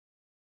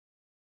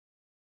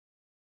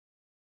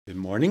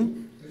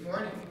morning. Good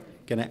morning.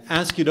 Can I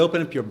ask you to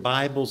open up your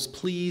Bibles,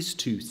 please,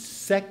 to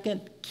 2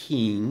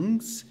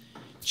 Kings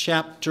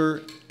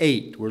chapter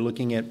 8. We're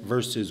looking at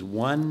verses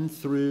 1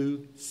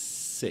 through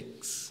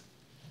 6.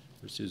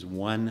 Verses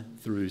 1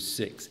 through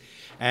 6.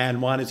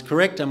 And Juan is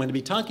correct. I'm going to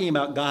be talking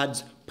about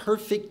God's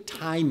perfect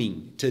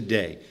timing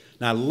today.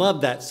 And I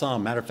love that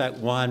psalm. Matter of fact,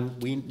 Juan,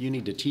 you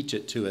need to teach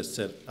it to us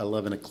at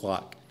 11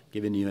 o'clock.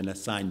 Giving you an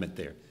assignment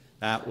there.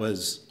 That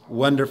was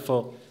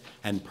wonderful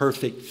and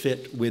perfect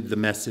fit with the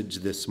message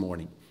this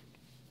morning.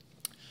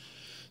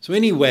 So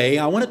anyway,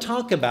 I want to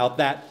talk about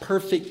that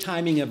perfect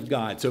timing of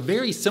God. So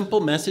very simple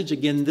message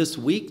again this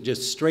week,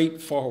 just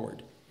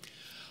straightforward.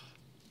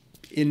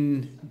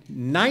 In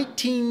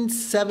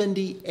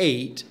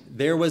 1978,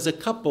 there was a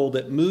couple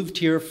that moved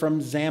here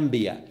from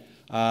Zambia.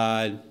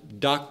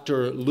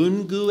 Dr.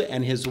 Lungu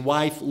and his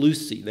wife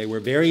Lucy. They were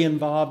very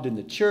involved in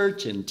the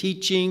church and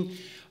teaching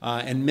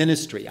and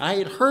ministry. I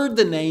had heard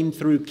the name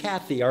through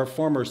Kathy, our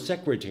former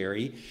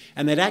secretary,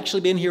 and they'd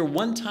actually been here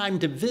one time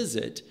to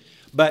visit,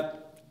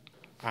 but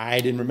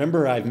I didn't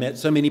remember. I've met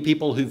so many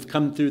people who've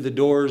come through the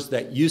doors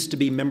that used to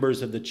be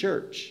members of the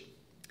church.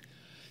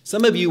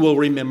 Some of you will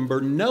remember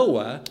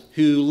Noah,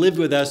 who lived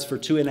with us for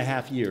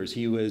 2.5 years.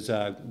 He was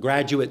a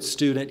graduate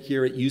student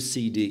here at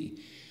UCD.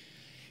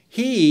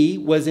 He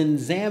was in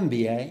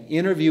Zambia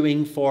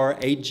interviewing for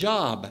a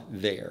job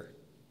there.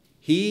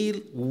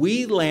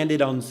 We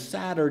landed on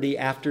Saturday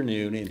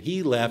afternoon and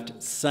he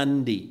left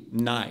Sunday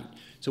night.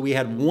 So we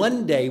had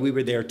one day we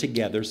were there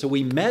together. So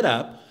we met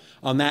up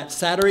on that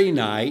Saturday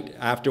night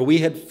after we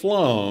had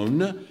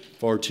flown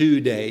for 2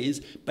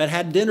 days, but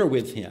had dinner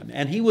with him.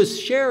 And he was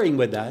sharing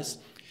with us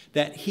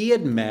that he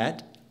had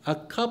met a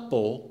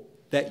couple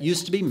that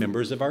used to be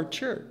members of our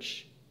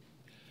church.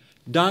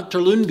 Dr.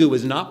 Lungu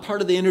was not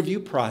part of the interview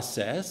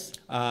process,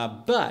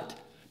 but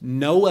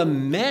Noah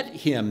met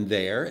him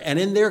there, and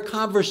in their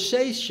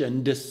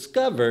conversation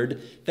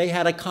discovered they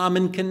had a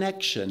common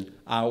connection,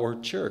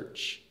 our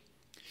church.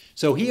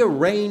 So he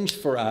arranged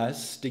for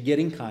us to get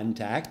in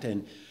contact,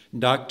 and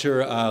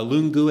Dr.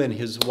 Lungu and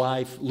his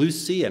wife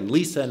Lucy and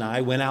Lisa and I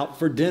went out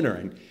for dinner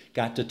and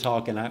got to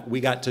talk, and we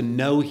got to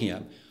know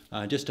him.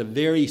 Just a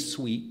very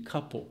sweet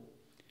couple.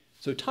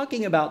 So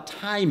talking about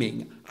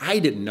timing, I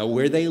didn't know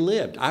where they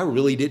lived. I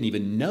really didn't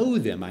even know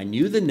them. I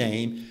knew the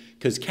name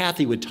because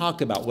Kathy would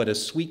talk about what a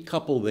sweet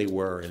couple they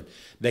were. And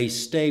they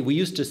stay. We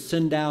used to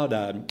send out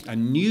a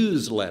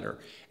newsletter,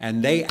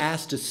 and they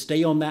asked to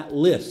stay on that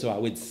list. So I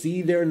would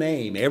see their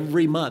name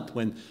every month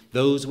when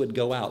those would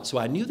go out. So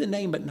I knew the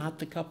name, but not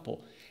the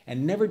couple.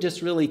 And never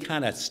just really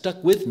kind of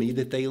stuck with me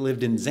that they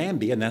lived in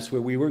Zambia, and that's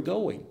where we were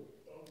going.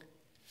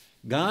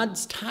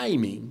 God's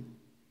timing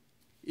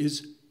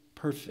is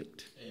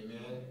perfect.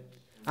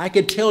 I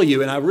could tell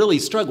you, and I really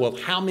struggle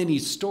with how many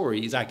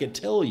stories I could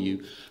tell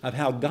you of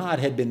how God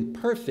had been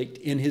perfect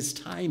in his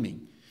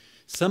timing.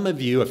 Some of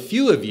you, a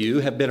few of you,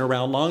 have been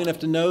around long enough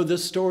to know the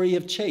story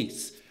of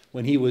Chase.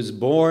 When he was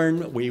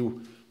born, we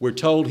were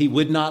told he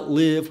would not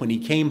live. When he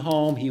came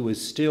home, he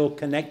was still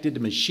connected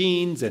to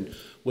machines and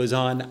was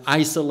on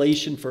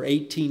isolation for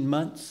 18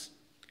 months.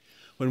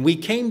 When we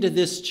came to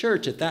this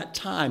church at that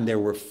time, there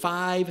were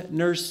 5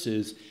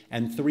 nurses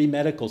and 3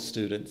 medical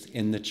students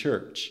in the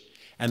church.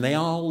 And they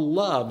all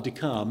loved to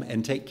come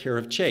and take care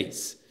of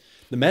Chase.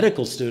 The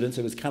medical students,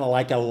 it was kind of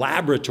like a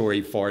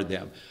laboratory for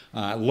them,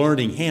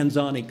 learning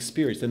hands-on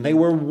experience. And they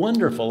were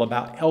wonderful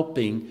about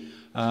helping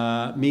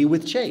me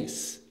with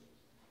Chase.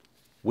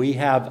 We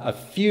have a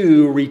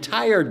few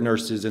retired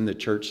nurses in the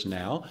church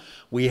now.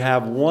 We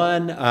have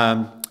one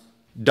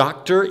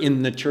doctor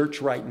in the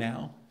church right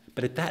now.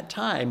 But at that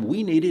time,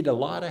 we needed a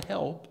lot of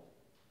help.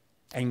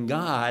 And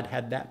God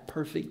had that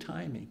perfect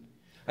timing.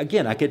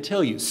 Again, I could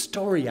tell you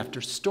story after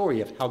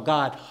story of how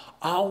God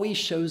always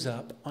shows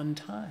up on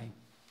time.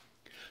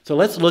 So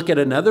let's look at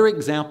another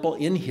example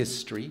in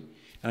history.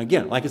 And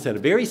again, like I said, a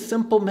very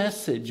simple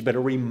message, but a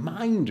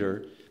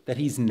reminder that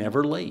he's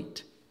never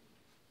late.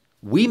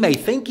 We may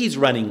think he's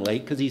running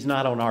late because he's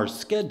not on our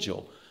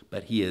schedule,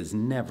 but he is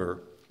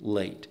never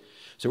late.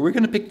 So we're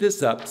going to pick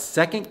this up,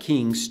 2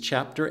 Kings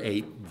chapter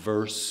 8,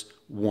 verse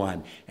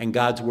 1. And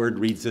God's word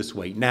reads this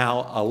way.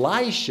 Now,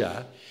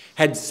 Elisha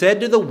had said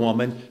to the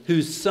woman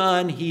whose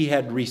son he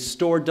had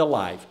restored to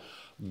life,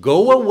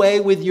 "Go away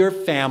with your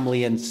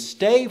family and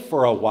stay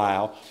for a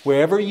while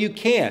wherever you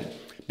can,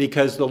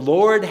 because the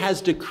Lord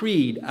has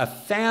decreed a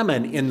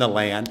famine in the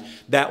land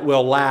that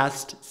will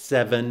last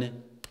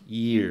 7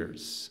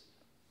 years."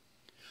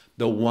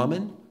 The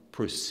woman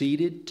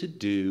proceeded to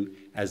do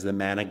as the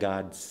man of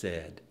God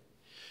said.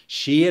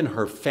 She and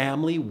her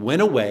family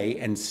went away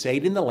and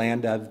stayed in the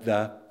land of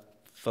the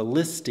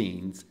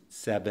Philistines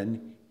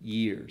 7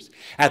 years.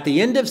 At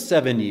the end of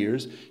 7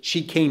 years,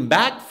 she came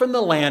back from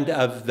the land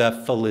of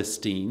the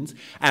Philistines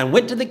and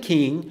went to the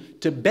king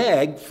to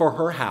beg for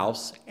her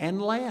house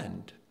and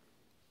land.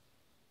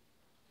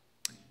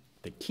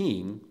 The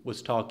king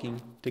was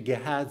talking to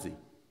Gehazi,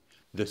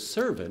 the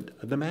servant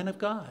of the man of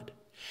God,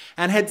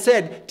 and had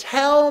said,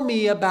 "Tell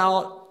me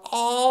about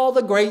all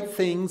the great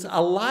things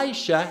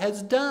Elisha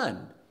has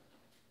done."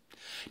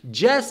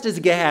 Just as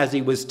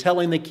Gehazi was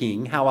telling the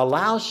king how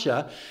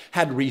Elisha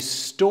had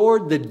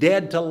restored the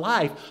dead to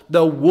life,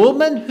 the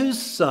woman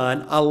whose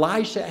son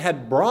Elisha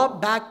had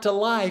brought back to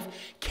life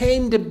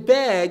came to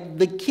beg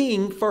the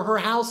king for her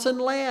house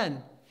and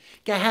land.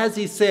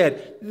 Gehazi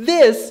said,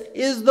 "This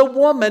is the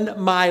woman,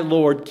 my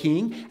lord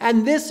king,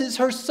 and this is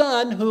her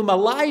son whom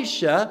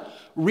Elisha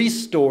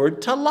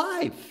restored to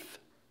life."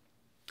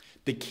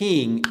 The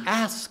king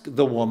asked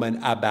the woman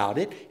about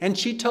it, and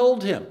she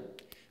told him.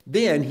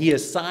 Then he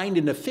assigned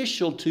an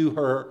official to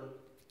her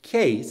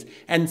case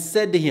and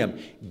said to him,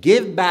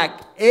 "Give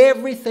back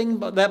everything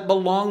that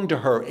belonged to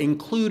her,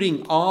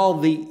 including all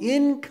the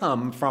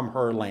income from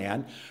her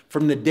land,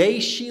 from the day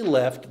she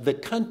left the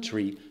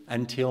country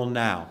until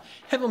now."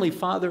 Heavenly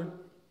Father,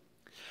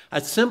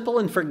 a simple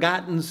and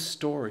forgotten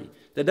story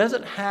that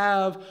doesn't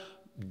have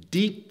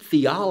deep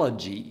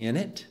theology in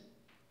it,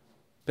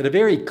 but a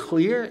very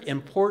clear,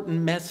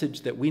 important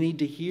message that we need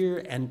to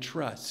hear and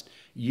trust.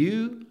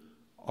 You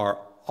are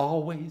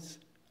always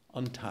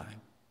on time.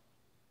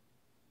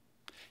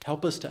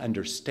 Help us to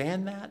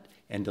understand that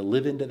and to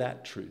live into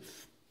that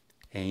truth.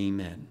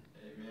 Amen.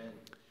 Amen.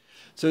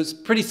 So it's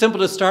pretty simple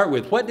to start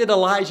with. What did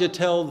Elijah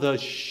tell the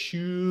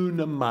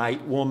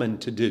Shunammite woman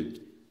to do?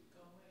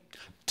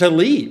 To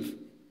leave.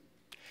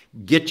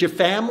 Get your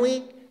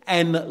family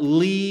and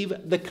leave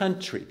the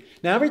country.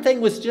 Now, everything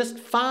was just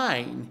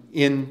fine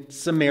in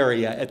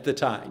Samaria at the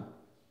time.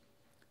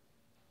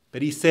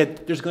 But he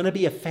said, there's going to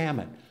be a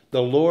famine.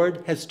 The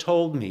Lord has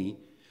told me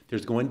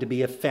there's going to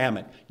be a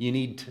famine. You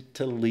need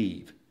to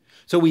leave.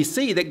 So we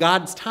see that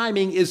God's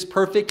timing is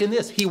perfect in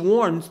this. He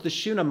warns the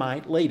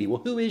Shunammite lady.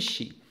 Well, who is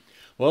she?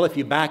 Well, if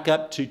you back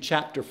up to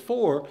chapter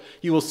 4,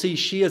 you will see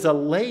she is a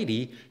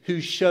lady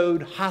who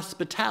showed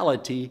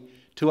hospitality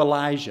to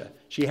Elijah.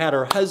 She had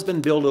her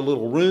husband build a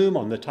little room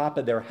on the top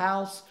of their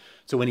house,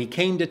 so when he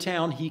came to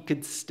town, he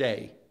could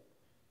stay.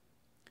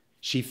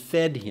 She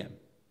fed him.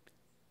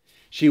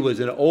 She was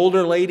an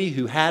older lady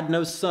who had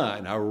no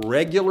son, a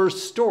regular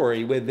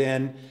story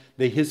within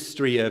the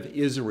history of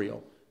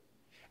Israel.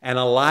 And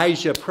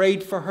Elijah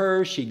prayed for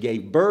her. She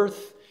gave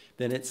birth.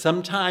 Then at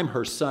some time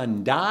her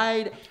son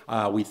died.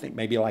 We think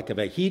maybe like of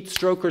a heat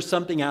stroke or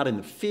something out in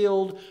the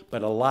field.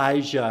 But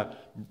Elijah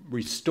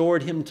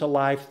restored him to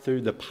life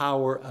through the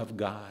power of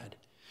God.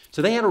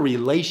 So they had a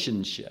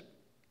relationship.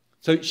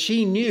 So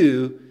she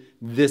knew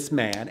this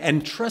man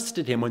and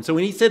trusted him. And so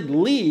when he said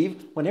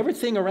leave, when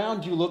everything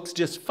around you looks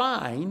just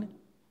fine,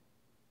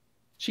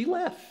 she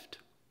left.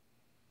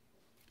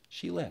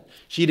 She left.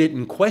 She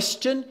didn't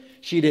question,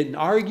 she didn't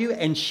argue,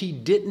 and she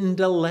didn't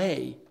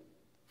delay.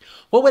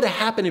 What would have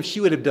happened if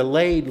she would have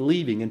delayed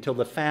leaving until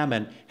the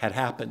famine had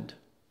happened?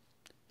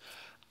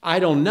 I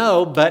don't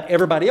know, but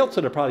everybody else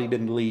would have probably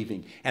been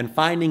leaving and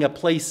finding a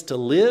place to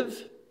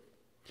live.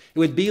 It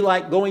would be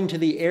like going to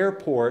the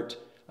airport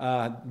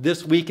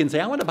this week and say,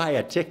 I want to buy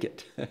a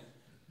ticket.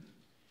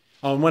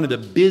 On one of the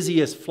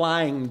busiest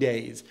flying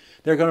days,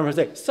 they're going to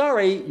say,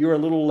 sorry, you're a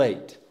little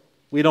late.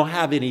 We don't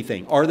have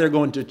anything. Or they're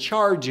going to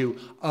charge you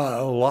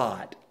a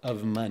lot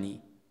of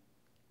money.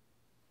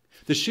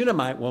 The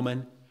Shunammite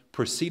woman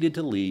proceeded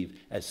to leave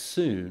as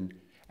soon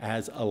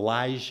as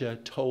Elijah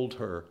told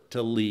her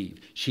to leave.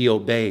 She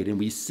obeyed, and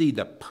we see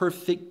the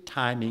perfect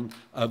timing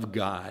of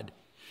God.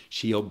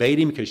 She obeyed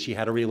him because she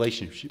had a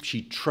relationship.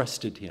 She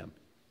trusted him.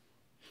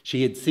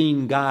 She had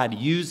seen God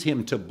use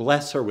him to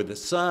bless her with a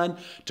son,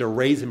 to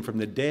raise him from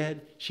the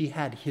dead. She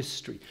had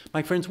history.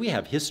 My friends, we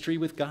have history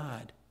with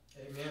God.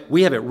 Amen.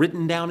 We have it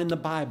written down in the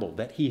Bible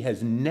that he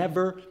has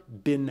never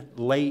been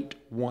late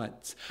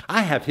once.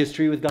 I have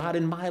history with God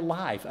in my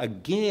life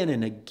again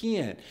and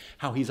again,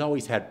 how he's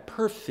always had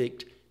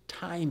perfect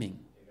timing.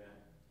 Amen.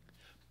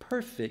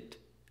 Perfect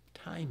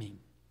timing.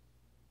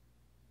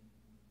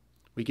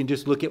 We can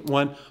just look at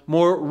one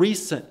more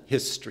recent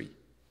history.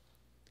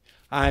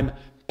 I'm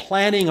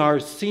planning our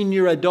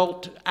senior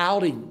adult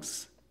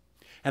outings,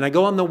 and I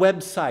go on the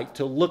website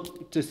to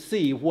look to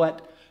see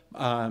what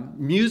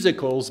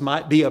musicals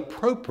might be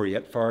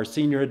appropriate for our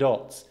senior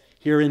adults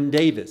here in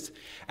Davis.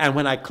 And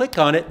when I click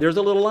on it, there's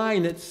a little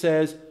line that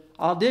says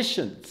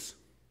auditions.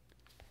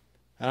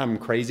 I'm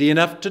crazy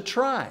enough to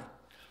try.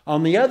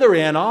 On the other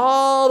end,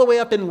 all the way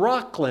up in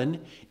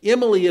Rockland,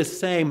 Emily is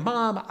saying,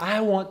 Mom,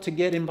 I want to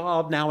get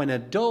involved now in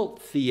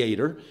adult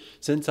theater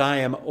since I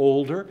am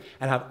older,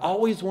 and I've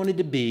always wanted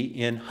to be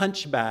in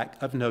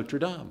Hunchback of Notre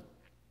Dame.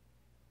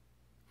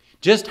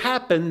 Just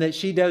happened that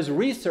she does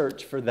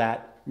research for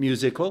that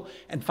musical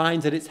and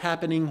finds that it's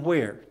happening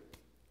where?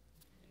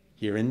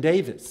 Here in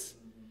Davis.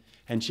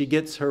 And she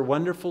gets her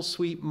wonderful,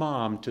 sweet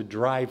mom to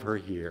drive her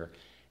here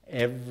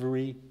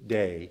every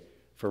day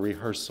for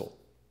rehearsal.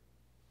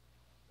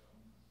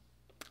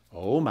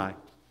 Oh my.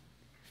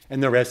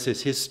 And the rest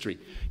is history.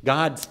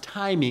 God's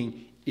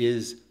timing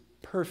is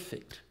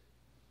perfect.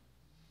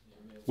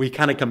 We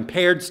kind of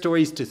compared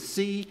stories to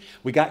see.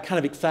 We got kind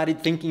of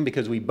excited thinking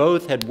because we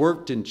both had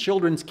worked in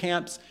children's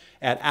camps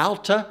at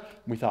Alta.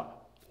 We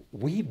thought,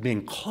 we've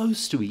been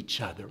close to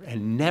each other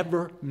and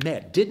never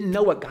met. Didn't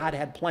know what God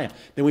had planned.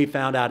 Then we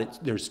found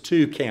out there's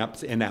 2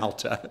 camps in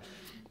Alta.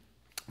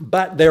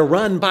 but they're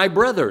run by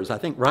brothers, I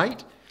think,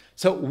 right?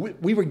 So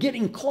we were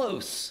getting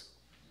close,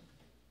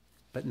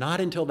 but not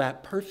until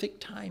that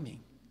perfect timing.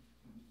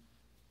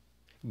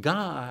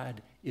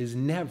 God is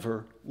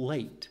never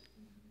late.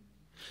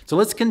 So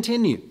let's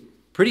continue.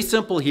 Pretty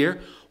simple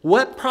here.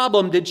 What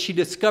problem did she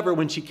discover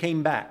when she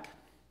came back?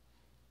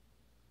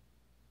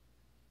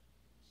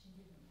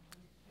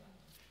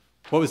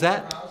 What was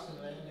that?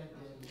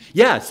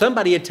 Yeah,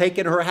 somebody had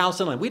taken her house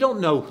and land. We don't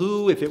know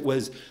who, if it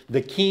was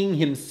the king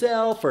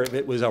himself or if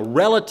it was a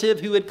relative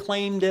who had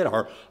claimed it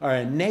or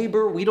a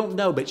neighbor. We don't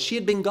know, but she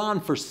had been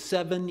gone for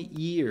 7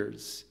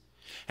 years.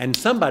 And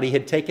somebody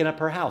had taken up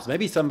her house.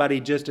 Maybe somebody,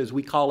 just as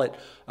we call it,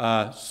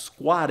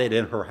 squatted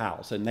in her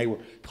house and they were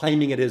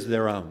claiming it as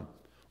their own.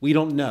 We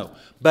don't know.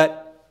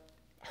 But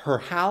her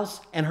house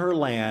and her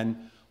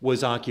land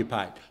was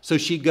occupied. So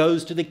she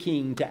goes to the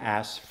king to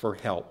ask for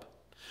help.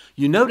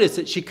 You notice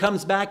that she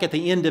comes back at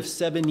the end of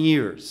 7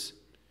 years.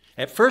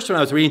 At first, when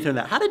I was reading through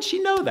that, how did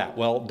she know that?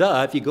 Well,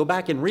 duh, if you go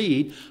back and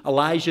read,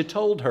 Elijah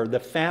told her the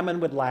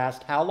famine would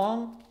last how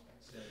long?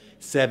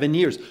 7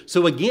 years.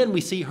 So again,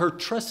 we see her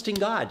trusting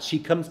God. She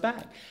comes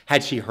back.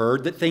 Had she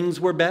heard that things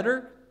were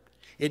better?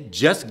 It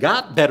just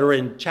got better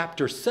in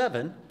chapter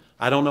 7.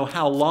 I don't know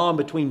how long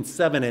between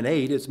 7 and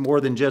 8. It's more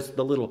than just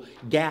the little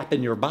gap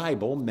in your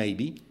Bible,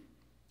 maybe.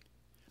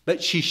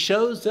 But she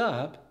shows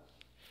up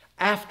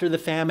after the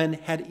famine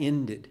had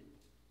ended.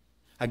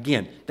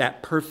 Again,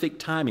 that perfect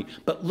timing.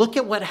 But look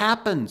at what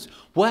happens.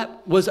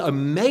 What was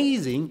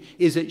amazing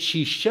is that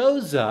she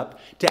shows up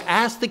to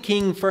ask the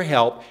king for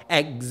help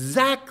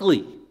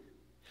exactly,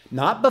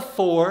 not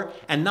before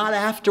and not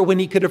after when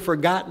he could have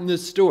forgotten the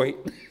story.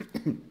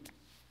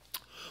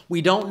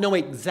 We don't know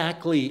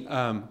exactly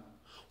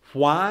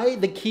why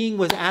the king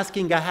was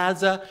asking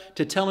Gehazi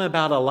to tell him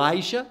about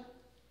Elijah.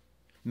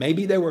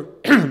 Maybe they were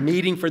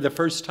meeting for the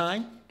first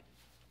time.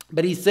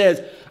 But he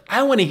says,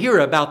 I want to hear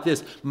about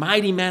this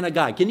mighty man of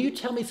God. Can you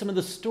tell me some of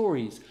the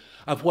stories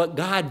of what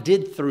God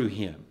did through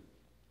him?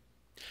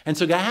 And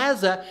so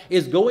Gehazi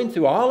is going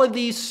through all of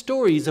these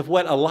stories of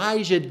what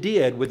Elijah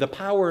did with the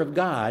power of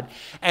God.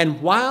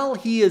 And while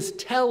he is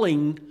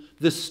telling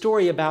the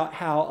story about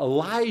how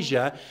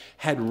Elijah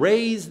had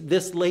raised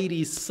this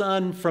lady's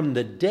son from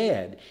the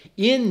dead,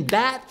 in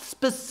that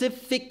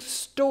specific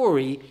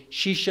story,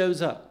 she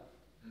shows up.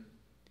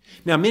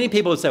 Now, many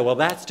people would say, well,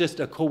 that's just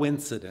a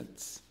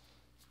coincidence.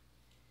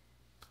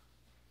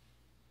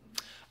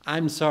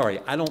 I'm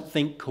sorry, I don't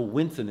think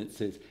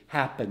coincidences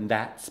happen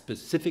that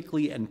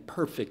specifically and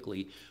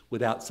perfectly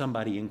without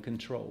somebody in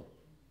control.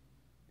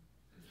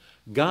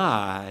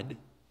 God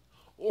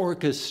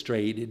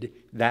orchestrated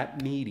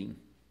that meeting.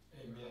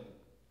 Amen.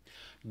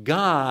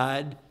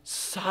 God's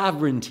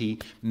sovereignty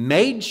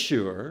made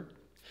sure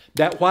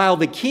that while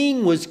the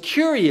king was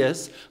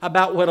curious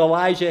about what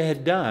Elijah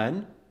had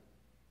done,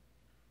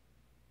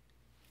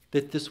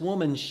 that this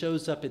woman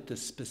shows up at the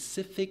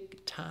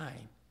specific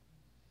time.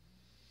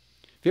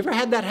 Have you ever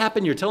had that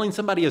happen? You're telling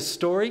somebody a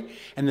story,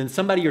 and then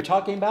somebody you're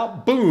talking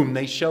about, boom,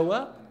 they show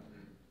up?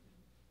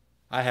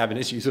 I have, and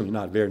it's usually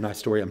not a very nice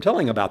story I'm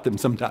telling about them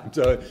sometimes.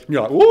 So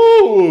you're like,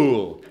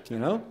 whoa, you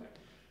know?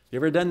 You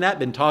ever done that?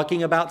 Been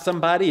talking about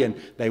somebody, and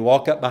they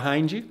walk up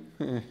behind you?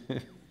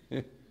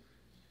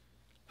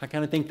 I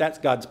kind of think that's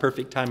God's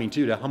perfect timing,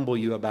 too, to humble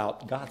you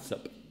about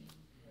gossip.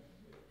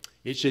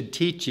 It should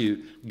teach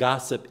you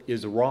gossip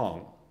is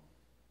wrong.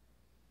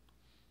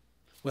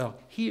 Well,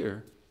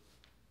 here,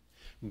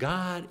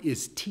 God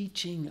is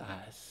teaching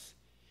us,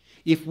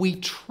 if we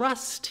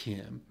trust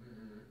him,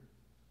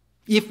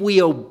 if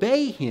we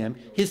obey him,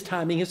 his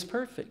timing is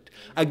perfect.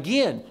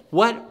 Again,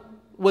 what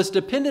was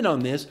dependent on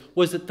this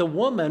was that the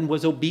woman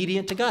was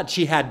obedient to God.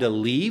 She had to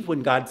leave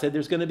when God said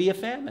there's going to be a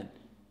famine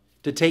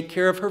to take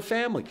care of her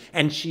family.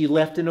 And she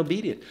left in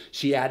obedience.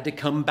 She had to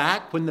come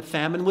back when the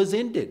famine was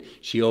ended.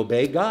 She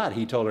obeyed God.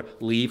 He told her,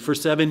 leave for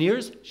 7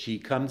 years. She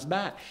comes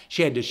back.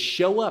 She had to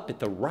show up at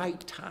the right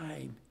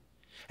time.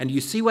 And you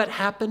see what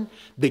happened?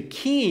 The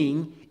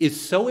king is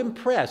so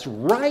impressed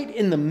right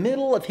in the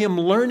middle of him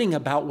learning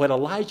about what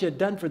Elijah had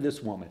done for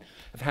this woman,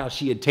 of how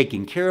she had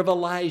taken care of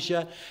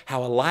Elijah,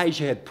 how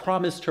Elijah had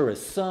promised her a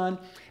son,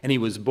 and he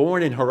was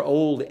born in her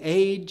old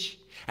age,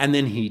 and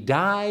then he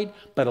died,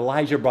 but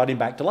Elijah brought him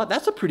back to life.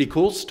 That's a pretty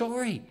cool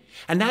story.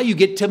 And now you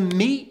get to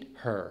meet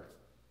her.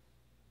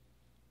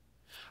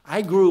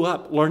 I grew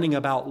up learning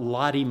about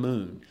Lottie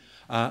Moon,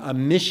 a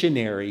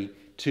missionary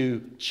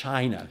to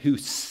China who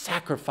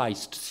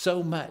sacrificed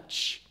so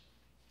much.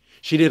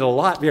 She did a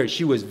lot there.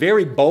 She was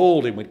very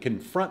bold and would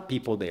confront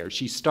people there.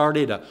 She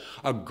started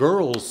a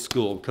girls'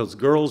 school because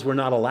girls were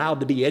not allowed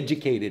to be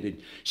educated.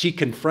 And she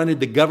confronted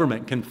the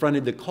government,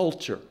 confronted the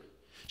culture.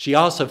 She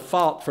also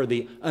fought for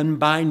the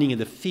unbinding of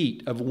the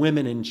feet of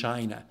women in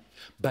China.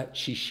 But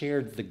she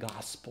shared the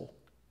gospel.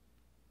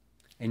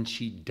 And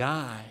she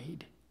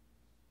died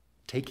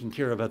taking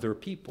care of other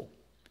people.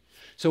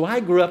 So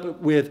I grew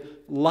up with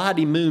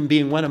Lottie Moon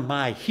being one of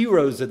my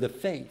heroes of the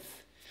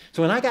faith.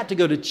 So when I got to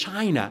go to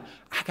China,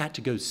 I got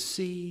to go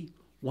see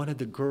one of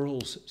the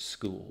girls'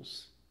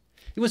 schools.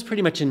 It was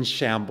pretty much in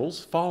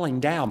shambles, falling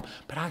down,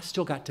 but I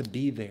still got to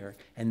be there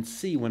and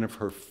see one of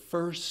her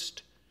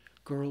first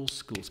girls'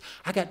 schools.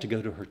 I got to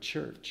go to her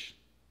church.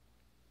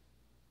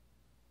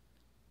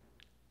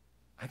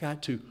 I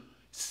got to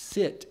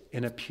sit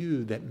in a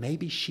pew that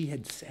maybe she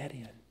had sat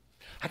in.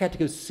 I got to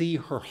go see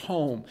her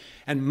home.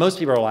 And most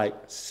people are like,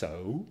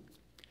 so?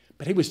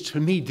 But it was, to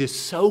me,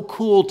 just so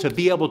cool to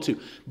be able to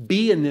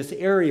be in this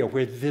area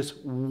where this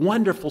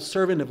wonderful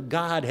servant of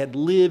God had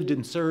lived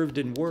and served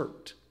and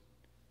worked.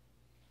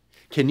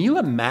 Can you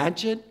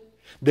imagine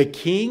the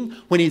king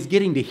when he's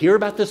getting to hear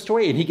about this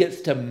story and he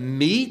gets to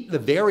meet the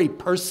very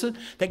person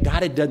that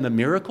God had done the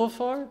miracle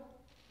for?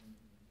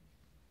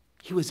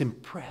 He was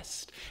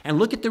impressed. And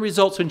look at the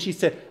results when she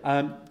said,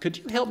 could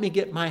you help me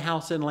get my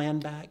house and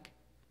land back?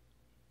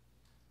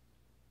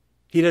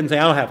 He doesn't say,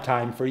 I don't have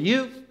time for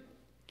you.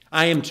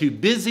 I am too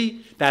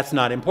busy. That's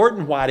not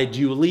important. Why did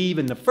you leave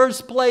in the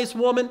first place,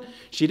 woman?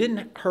 She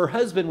didn't. Her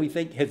husband, we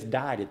think, has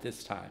died at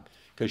this time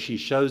because she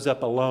shows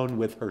up alone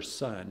with her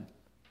son.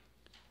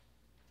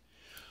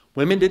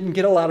 Women didn't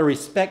get a lot of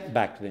respect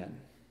back then.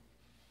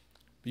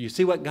 But you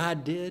see what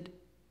God did?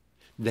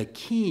 The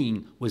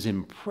king was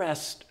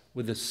impressed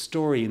with the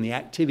story and the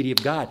activity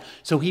of God.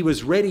 So he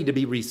was ready to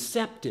be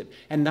receptive.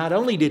 And not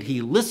only did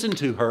he listen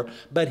to her,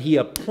 but he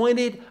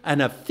appointed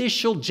an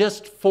official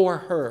just for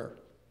her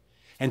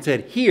and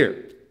said,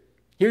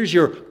 here's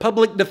your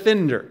public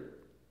defender.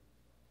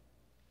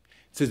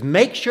 It says,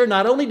 make sure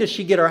not only does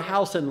she get her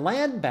house and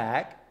land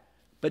back,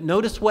 but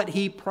notice what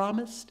he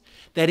promised,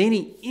 that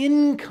any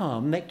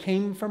income that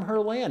came from her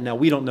land. Now,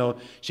 we don't know.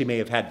 She may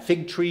have had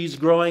fig trees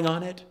growing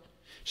on it.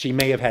 She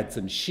may have had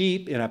some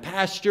sheep in a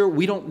pasture.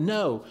 We don't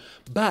know.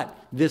 But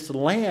this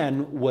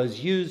land was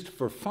used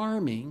for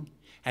farming.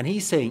 And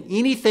he's saying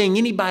anything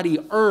anybody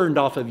earned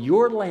off of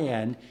your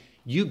land,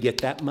 you get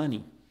that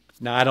money.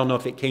 Now, I don't know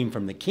if it came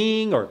from the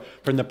king or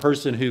from the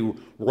person who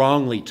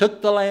wrongly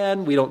took the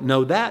land. We don't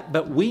know that.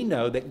 But we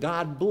know that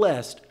God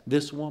blessed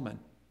this woman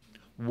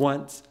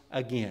once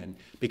again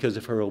because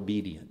of her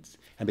obedience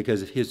and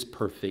because of his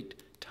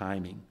perfect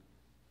timing.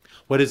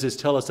 What does this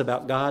tell us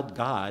about God?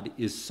 God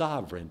is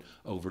sovereign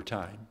over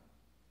time.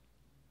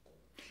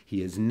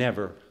 He is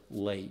never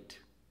late.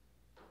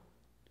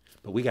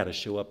 But we got to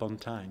show up on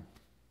time.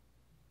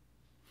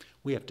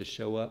 We have to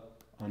show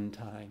up on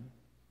time.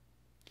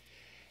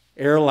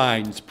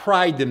 Airlines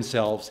pride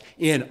themselves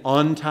in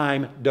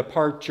on-time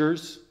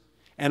departures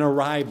and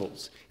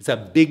arrivals. It's a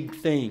big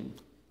thing.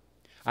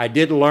 I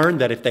did learn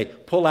that if they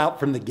pull out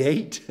from the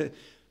gate,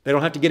 they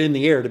don't have to get in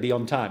the air to be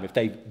on time. If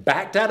they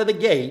backed out of the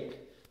gate,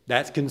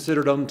 that's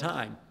considered on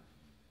time.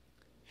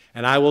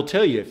 And I will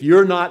tell you, if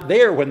you're not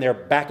there when they're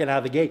backing out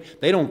of the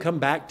gate, they don't come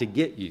back to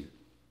get you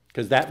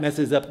because that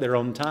messes up their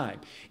own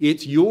time.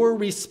 It's your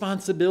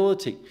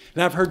responsibility.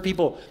 And I've heard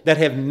people that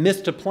have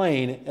missed a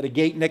plane at a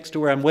gate next to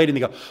where I'm waiting.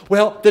 They go,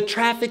 well, the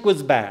traffic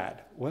was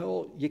bad.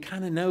 Well, you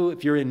kind of know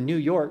if you're in New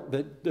York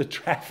that the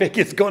traffic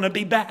is going to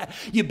be bad.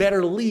 You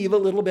better leave a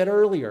little bit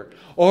earlier.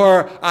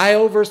 Or I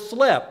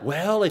overslept.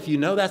 Well, if you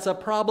know that's a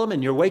problem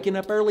and you're waking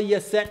up early, you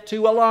set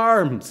 2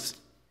 alarms.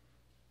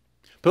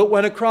 Put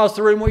one across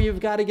the room where you've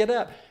got to get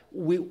up.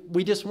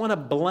 We just want to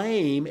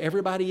blame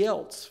everybody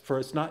else for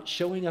us not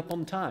showing up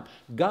on time.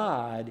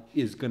 God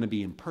is going to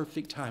be in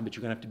perfect time, but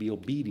you're going to have to be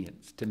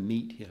obedient to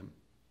meet him.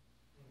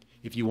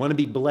 If you want to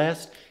be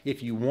blessed,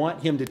 if you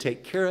want him to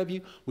take care of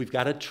you, we've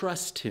got to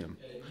trust him.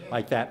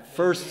 Like that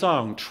first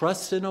song,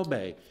 trust and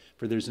obey.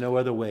 For there's no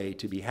other way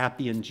to be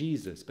happy in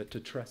Jesus but to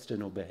trust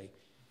and obey.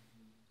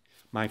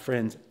 My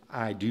friends,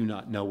 I do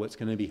not know what's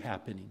going to be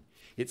happening.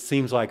 It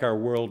seems like our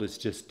world is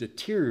just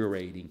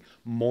deteriorating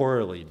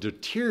morally,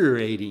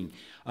 deteriorating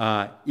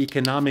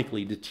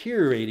economically,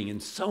 deteriorating in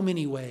so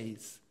many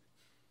ways.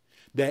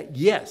 That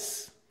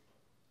yes,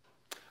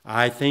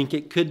 I think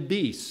it could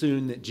be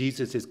soon that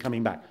Jesus is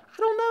coming back. I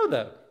don't know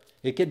though.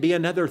 It could be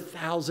another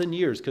 1,000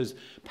 years because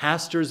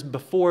pastors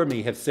before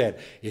me have said,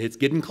 it's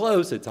getting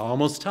close, it's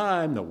almost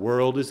time, the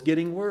world is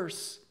getting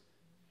worse.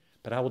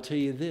 But I will tell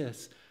you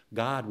this,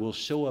 God will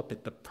show up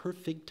at the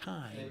perfect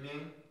time.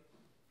 Amen.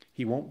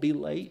 He won't be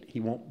late. He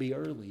won't be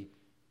early.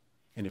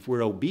 And if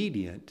we're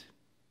obedient,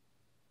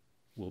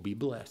 we'll be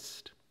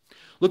blessed.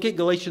 Look at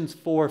Galatians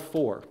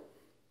 4:4.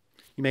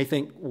 You may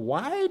think,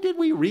 why did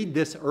we read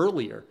this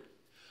earlier?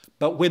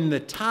 But when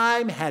the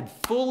time had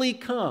fully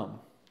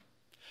come,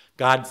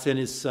 God sent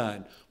his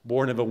son,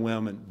 born of a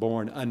woman,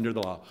 born under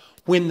the law.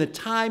 When the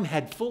time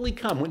had fully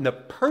come, when the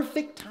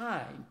perfect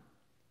time,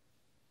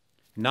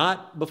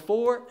 not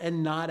before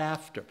and not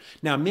after.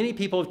 Now, many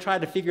people have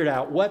tried to figure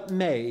out what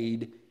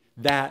made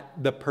that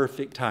the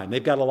perfect time.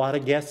 They've got a lot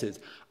of guesses.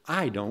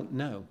 I don't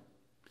know.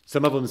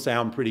 Some of them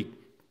sound pretty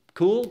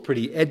cool,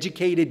 pretty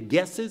educated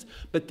guesses,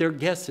 but they're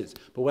guesses.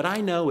 But what I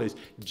know is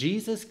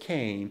Jesus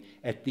came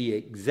at the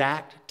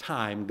exact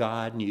time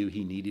God knew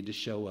he needed to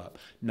show up.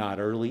 Not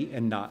early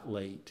and not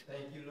late.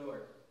 Thank you,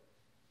 Lord.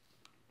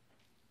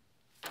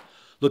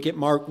 Look at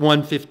Mark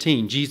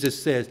 1:15.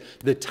 Jesus says,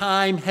 the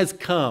time has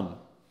come.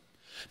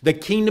 The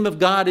kingdom of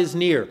God is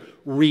near.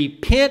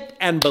 Repent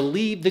and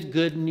believe the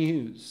good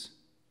news.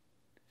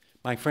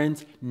 My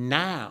friends,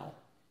 now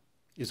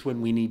is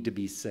when we need to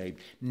be saved.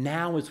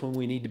 Now is when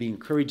we need to be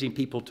encouraging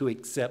people to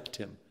accept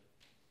him.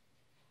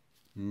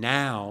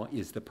 Now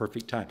is the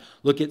perfect time.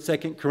 Look at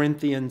 2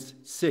 Corinthians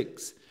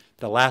 6,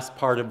 the last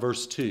part of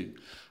verse 2.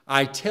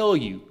 I tell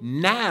you,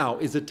 now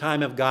is a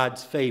time of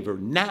God's favor.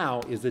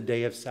 Now is a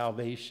day of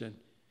salvation.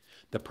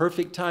 The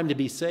perfect time to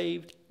be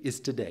saved is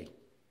today.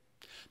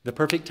 The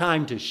perfect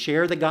time to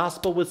share the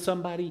gospel with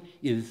somebody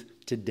is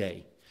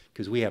today,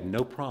 because we have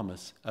no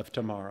promise of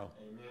tomorrow.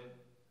 Amen.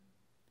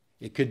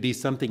 It could be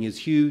something as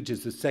huge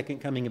as the second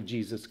coming of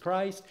Jesus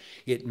Christ.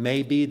 It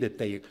may be that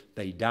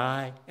they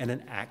die in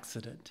an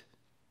accident.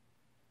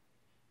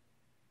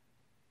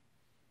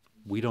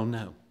 We don't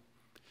know.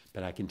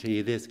 But I can tell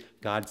you this,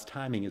 God's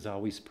timing is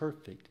always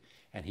perfect.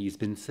 And he's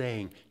been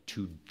saying,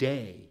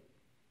 today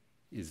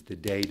is the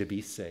day to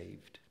be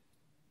saved.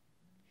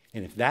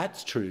 And if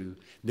that's true,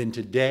 then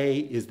today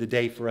is the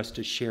day for us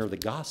to share the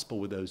gospel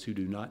with those who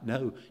do not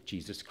know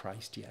Jesus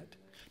Christ yet.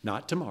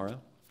 Not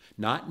tomorrow,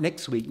 not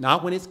next week,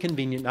 not when it's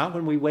convenient, not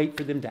when we wait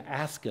for them to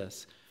ask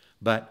us,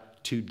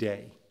 but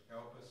today.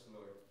 Help us,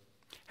 Lord.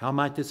 How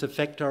might this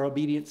affect our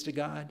obedience to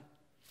God?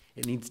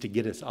 It needs to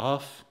get us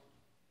off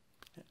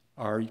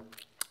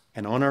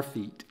and on our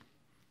feet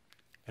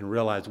and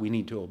realize we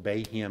need to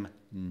obey him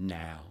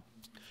now.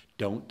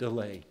 Don't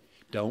delay.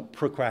 Don't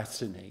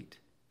procrastinate,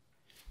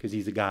 because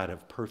he's a God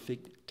of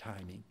perfect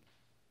timing.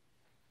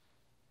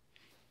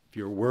 If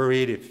you're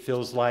worried, it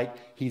feels like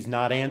he's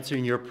not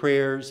answering your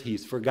prayers,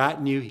 he's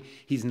forgotten you,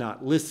 he's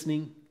not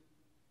listening,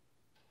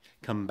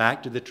 come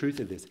back to the truth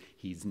of this.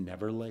 He's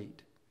never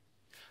late.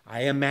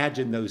 I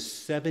imagine those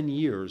 7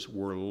 years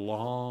were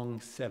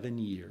long 7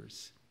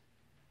 years.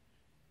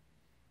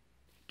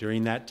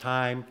 During that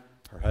time,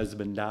 her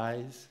husband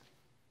dies.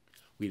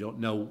 We don't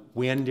know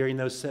when during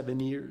those 7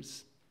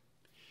 years.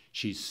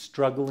 She's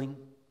struggling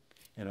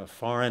in a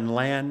foreign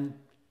land,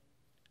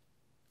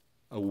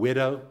 a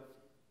widow,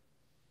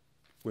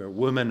 where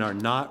women are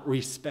not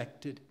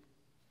respected.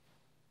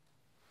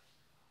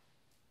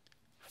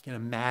 I can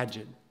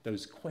imagine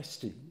those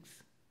questionings.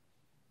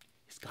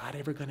 Is God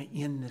ever going to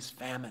end this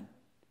famine?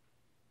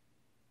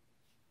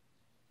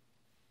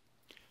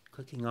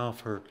 Clicking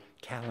off her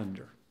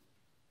calendar.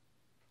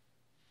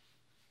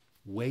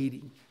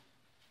 Waiting.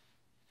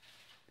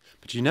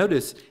 But you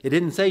notice, it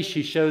didn't say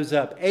she shows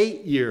up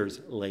 8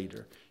 years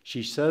later.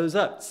 She shows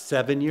up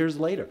 7 years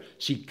later.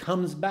 She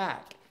comes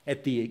back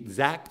at the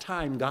exact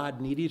time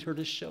God needed her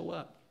to show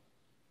up.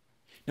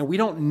 Now, we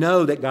don't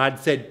know that God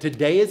said,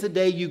 today is the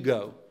day you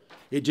go.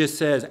 It just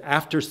says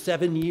after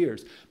 7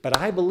 years. But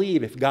I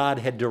believe if God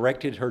had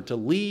directed her to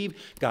leave,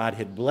 God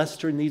had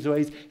blessed her in these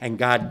ways, and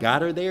God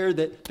got her there,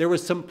 that there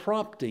was some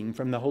prompting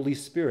from the Holy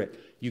Spirit.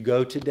 You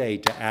go today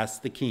to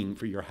ask the king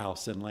for your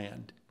house and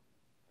land.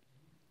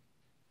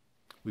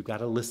 We've got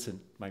to listen,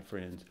 my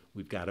friends.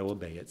 We've got to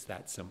obey. It's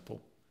that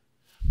simple.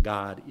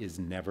 God is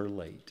never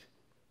late.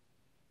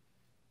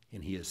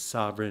 And he is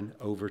sovereign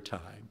over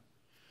time.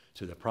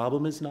 So the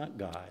problem is not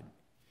God.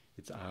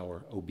 It's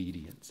our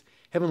obedience.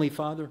 Heavenly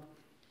Father,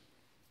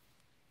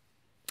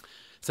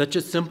 such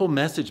a simple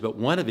message, but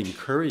one of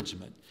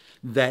encouragement,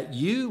 that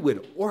you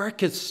would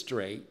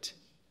orchestrate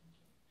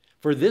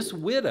for this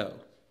widow,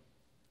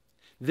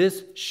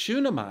 this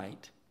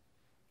Shunammite,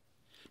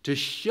 to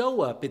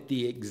show up at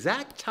the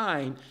exact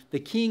time the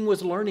king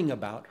was learning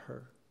about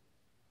her.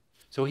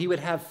 So he would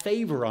have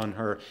favor on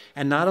her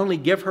and not only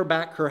give her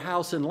back her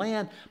house and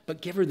land,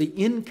 but give her the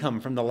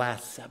income from the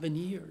last 7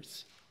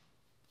 years.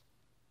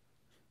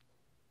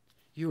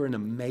 You are an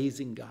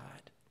amazing God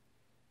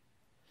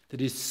that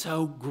is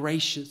so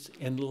gracious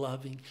and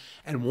loving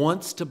and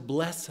wants to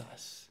bless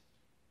us.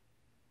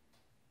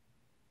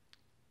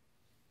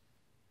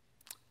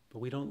 But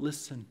we don't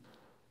listen.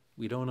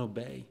 We don't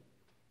obey.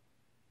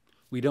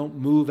 We don't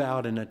move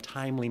out in a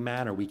timely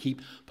manner. We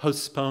keep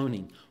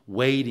postponing,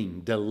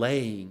 waiting,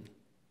 delaying.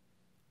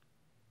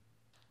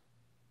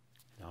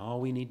 And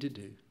all we need to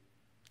do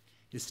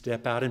is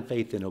step out in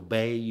faith and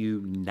obey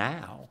you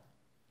now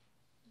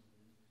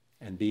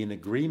and be in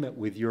agreement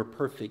with your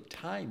perfect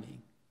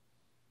timing,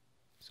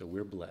 so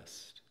we're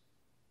blessed.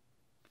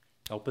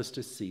 Help us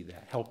to see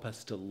that. Help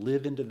us to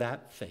live into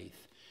that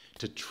faith,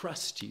 to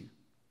trust you,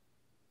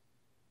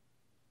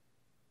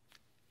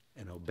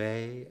 and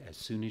obey as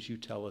soon as you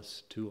tell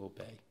us to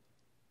obey.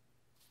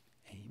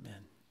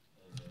 Amen.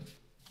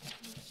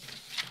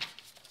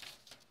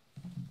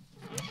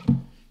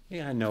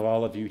 Yeah, I know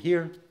all of you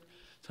here,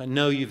 so I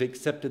know you've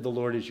accepted the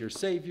Lord as your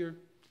Savior,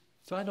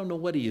 so I don't know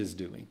what he is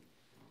doing.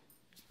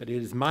 But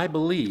it is my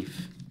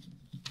belief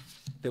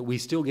that we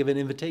still give an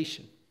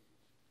invitation.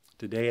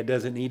 Today it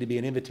doesn't need to be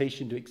an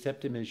invitation to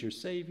accept him as your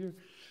Savior,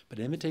 but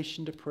an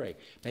invitation to pray.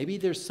 Maybe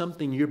there's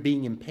something you're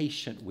being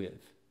impatient with,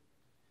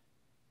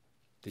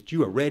 that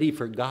you are ready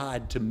for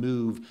God to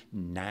move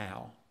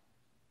now.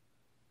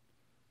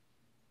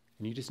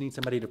 And you just need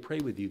somebody to pray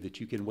with you that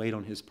you can wait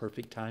on his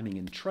perfect timing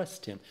and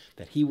trust him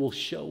that he will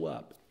show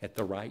up at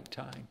the right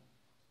time.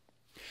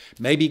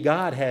 Maybe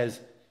God has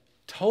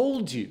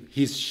told you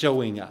he's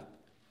showing up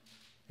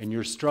and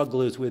your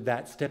struggle is with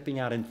that stepping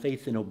out in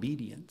faith and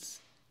obedience,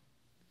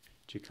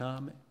 would you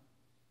come?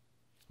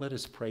 Let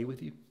us pray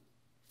with you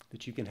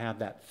that you can have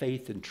that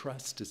faith and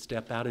trust to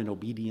step out in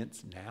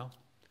obedience now.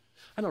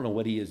 I don't know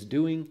what he is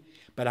doing,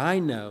 but I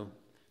know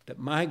that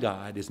my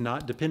God is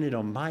not dependent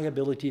on my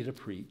ability to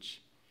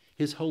preach.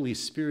 His Holy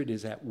Spirit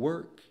is at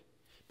work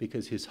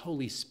because his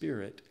Holy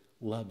Spirit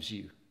loves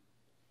you.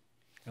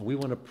 And we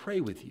want to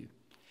pray with you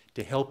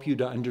to help you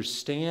to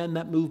understand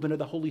that movement of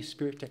the Holy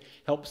Spirit, to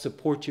help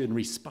support you in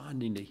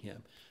responding to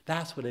him.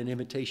 That's what an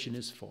invitation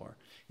is for.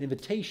 An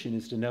invitation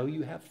is to know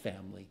you have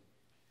family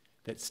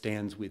that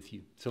stands with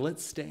you. So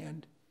let's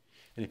stand.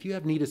 And if you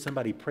have need of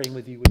somebody praying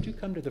with you, would you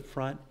come to the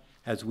front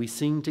as we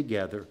sing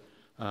together,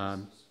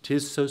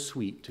 "'Tis so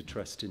sweet to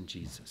trust in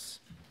Jesus."